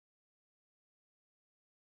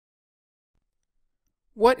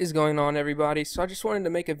What is going on, everybody? So I just wanted to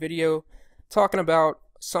make a video talking about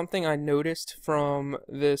something I noticed from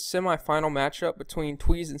the semifinal matchup between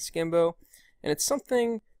Tweez and Skimbo, and it's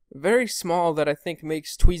something very small that I think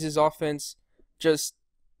makes Tweez's offense just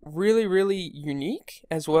really unique,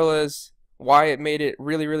 as well as why it made it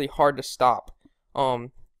really hard to stop.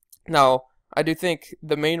 Now, I do think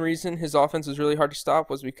the main reason his offense was really hard to stop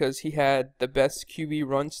was because he had the best QB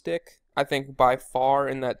run stick, I think, by far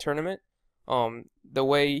in that tournament. The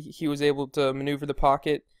way he was able to maneuver the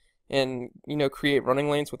pocket and create running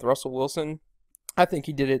lanes with Russell Wilson, I think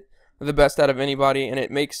he did it the best out of anybody. And it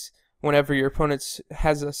makes, whenever your opponent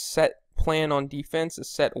has a set plan on defense, a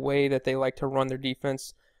set way that they like to run their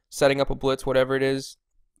defense, setting up a blitz, whatever it is,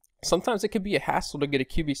 sometimes it could be a hassle to get a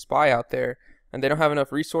QB spy out there, and they don't have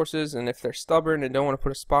enough resources. And if they're stubborn and don't want to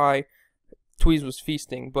put a spy, Tweez was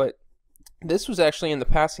feasting. But this was actually in the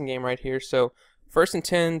passing game right here. So 1st and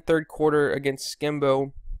 10, third quarter against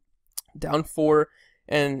Skimbo, down 4,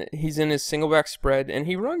 and he's in his singleback spread, and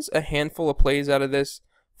he runs a handful of plays out of this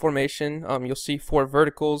formation. You'll see 4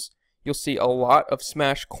 verticals. You'll see a lot of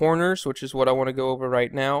smash corners, which is what I want to go over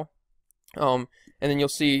right now. And then you'll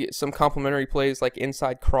see some complementary plays like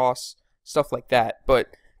inside cross, stuff like that. But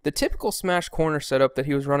the typical smash corner setup that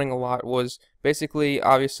he was running a lot was basically,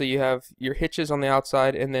 obviously, you have your hitches on the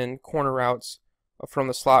outside and then corner routes from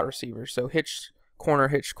the slot receiver. So hitch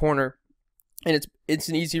corner, and it's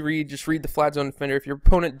an easy read. Just read the flat zone defender. If your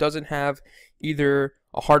opponent doesn't have either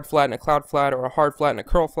a hard flat and a cloud flat or a hard flat and a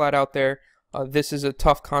curl flat out there, this is a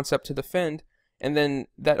tough concept to defend. And then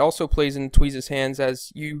that also plays in Tweez's hands.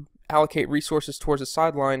 As you allocate resources towards the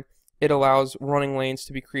sideline, it allows running lanes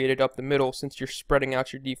to be created up the middle since you're spreading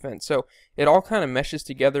out your defense. So it all kind of meshes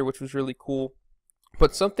together, which was really cool.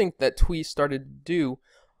 But something that Tweez started to do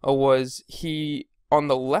was he, on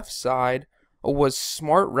the left side, was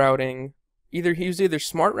smart routing. He was either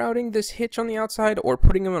smart routing this hitch on the outside or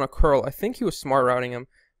putting him in a curl. I think he was smart routing him,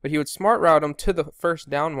 but he would smart route him to the first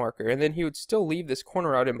down marker, and then he would still leave this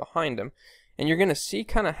corner route in behind him. And you're going to see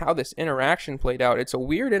kind of how this interaction played out. It's a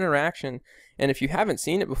weird interaction, and if you haven't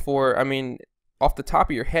seen it before, I mean, off the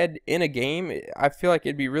top of your head in a game, I feel like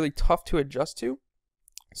it'd be really tough to adjust to.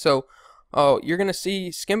 So you're going to see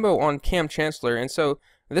Skimbo on Cam Chancellor, and so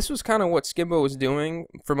this was kind of what Skimbo was doing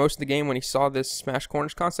for most of the game when he saw this smash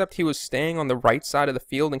corners concept. He was staying on the right side of the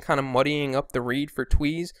field and kind of muddying up the read for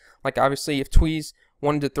Tweez. Like, obviously, if Tweez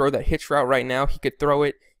wanted to throw that hitch route right now, he could throw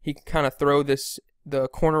it. He could kind of throw the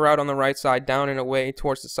corner route on the right side down and away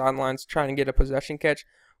towards the sidelines, trying to get a possession catch.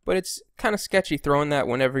 But it's kind of sketchy throwing that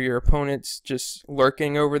whenever your opponent's just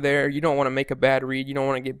lurking over there. You don't want to make a bad read. You don't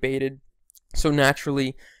want to get baited. So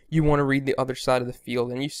naturally, you want to read the other side of the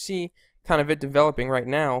field. And you see kind of it developing right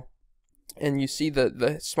now, and you see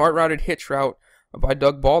the smart routed hitch route by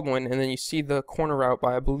Doug Baldwin, and then you see the corner route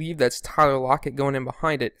by, I believe that's Tyler Lockett, going in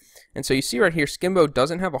behind it. And so you see right here, Skimbo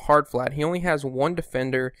doesn't have a hard flat. He only has one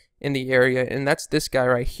defender in the area, and that's this guy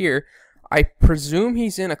right here. I presume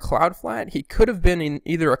he's in a cloud flat. He could have been in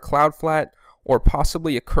either a cloud flat or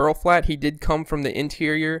possibly a curl flat. He did come from the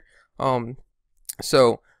interior,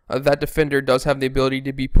 so that defender does have the ability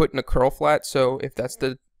to be put in a curl flat. So if that's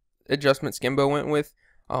the adjustment Skimbo went with,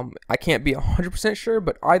 I can't be 100% sure,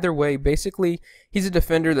 but either way, basically, he's a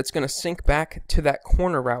defender that's going to sink back to that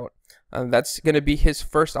corner route. That's going to be his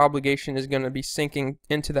first obligation, is going to be sinking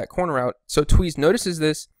into that corner route. So Tweez notices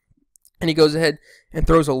this, and he goes ahead and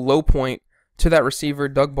throws a low point to that receiver,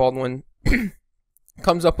 Doug Baldwin,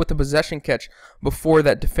 comes up with the possession catch before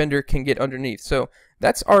that defender can get underneath. So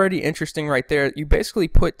that's already interesting right there. You basically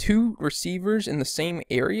put 2 receivers in the same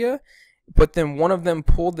area, but then one of them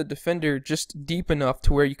pulled the defender just deep enough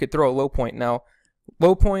to where you could throw a low point. Now,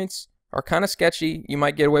 low points are kind of sketchy. You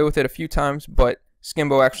might get away with it a few times, but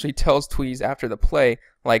Skimbo actually tells Tweez after the play,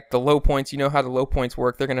 like, the low points, you know how the low points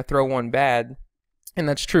work. They're going to throw one bad, and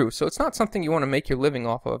that's true. So it's not something you want to make your living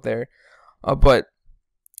off of there. But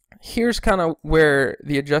here's kind of where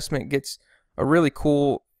the adjustment gets really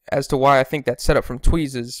cool as to why I think that setup from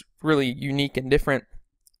Tweez is really unique and different.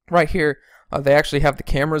 Right here, they actually have the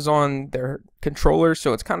cameras on their controllers,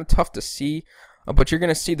 so it's kind of tough to see. But you're going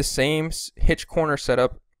to see the same hitch corner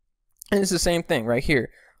setup, and it's the same thing right here.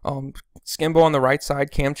 Skimbo on the right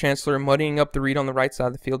side, Cam Chancellor muddying up the read on the right side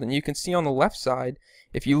of the field. And you can see on the left side,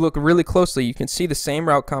 if you look really closely, you can see the same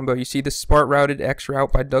route combo. You see the smart routed X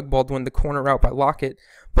route by Doug Baldwin, the corner route by Lockett.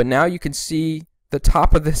 But now you can see the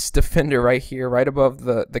top of this defender right here, right above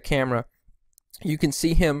the camera. You can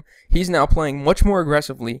see him. He's now playing much more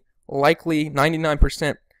aggressively, likely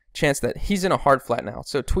 99% chance that he's in a hard flat now.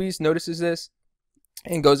 So Tweez notices this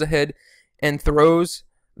and goes ahead and throws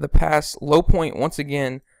the pass low point once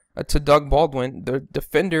again to Doug Baldwin. The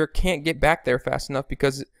defender can't get back there fast enough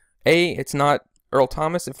because it's not Earl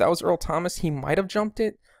Thomas. If that was Earl Thomas, he might have jumped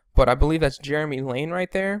it, but I believe that's Jeremy Lane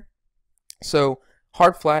right there. So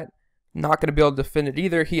hard flat, not going to be able to defend it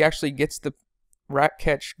either. He actually gets the rat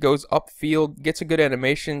catch, goes upfield, gets a good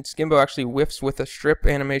animation. Skimbo actually whiffs with a strip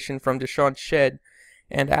animation from Deshaun Shed.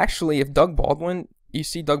 And actually, if Doug Baldwin, you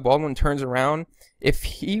see Doug Baldwin turns around, if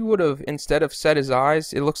he would have, instead of set his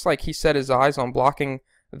eyes, it looks like he set his eyes on blocking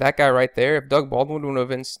that guy right there. If Doug Baldwin would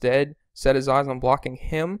have instead set his eyes on blocking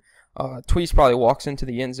him, Tweez probably walks into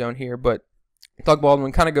the end zone here, but Doug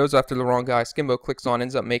Baldwin kind of goes after the wrong guy. Skimbo clicks on,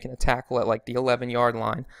 ends up making a tackle at like the 11-yard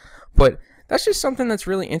line. But that's just something that's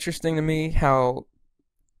really interesting to me, how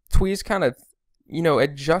Tweez kind of,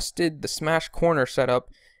 adjusted the smash corner setup.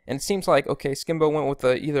 And it seems like, okay, Skimbo went with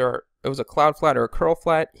either it was a cloud flat or a curl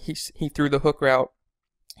flat. He threw the hook route.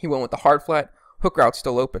 He went with the hard flat. Hook route's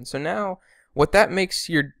still open. So now what that makes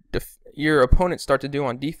your opponent start to do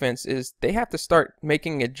on defense is they have to start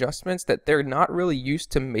making adjustments that they're not really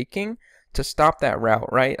used to making to stop that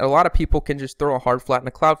route, right? A lot of people can just throw a hard flat and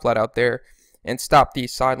a cloud flat out there and stop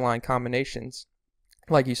these sideline combinations,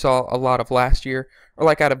 like you saw a lot of last year, or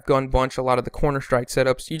like out of Gun Bunch, a lot of the corner strike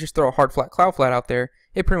setups. You just throw a hard flat, cloud flat out there,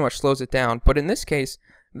 it pretty much slows it down. But in this case,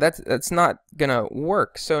 that's not gonna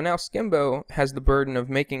work. So now Skimbo has the burden of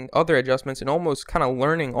making other adjustments and almost kind of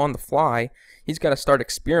learning on the fly. He's got to start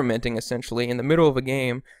experimenting essentially in the middle of a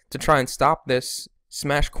game to try and stop this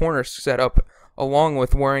smash corner setup, along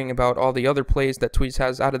with worrying about all the other plays that Tweez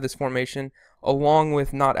has out of this formation, along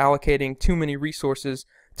with not allocating too many resources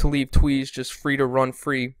to leave Tweez just free to run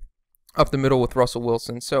free up the middle with Russell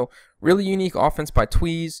Wilson. So really unique offense by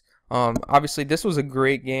Tweez. Obviously, this was a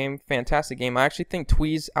great game, fantastic game. I actually think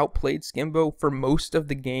Tweez outplayed Skimbo for most of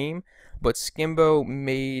the game, but Skimbo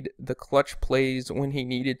made the clutch plays when he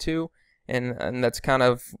needed to, and that's kind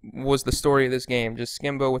of was the story of this game. Just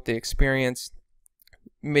Skimbo with the experience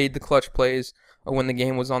made the clutch plays when the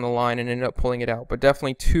game was on the line and ended up pulling it out. But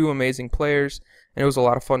definitely two amazing players, and it was a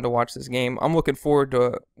lot of fun to watch this game. I'm looking forward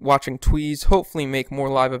to watching Tweez hopefully make more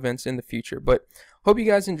live events in the future. But hope you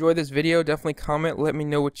guys enjoyed this video. Definitely comment. Let me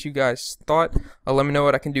know what you guys thought. Let me know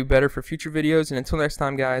what I can do better for future videos. And until next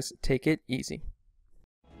time, guys, take it easy.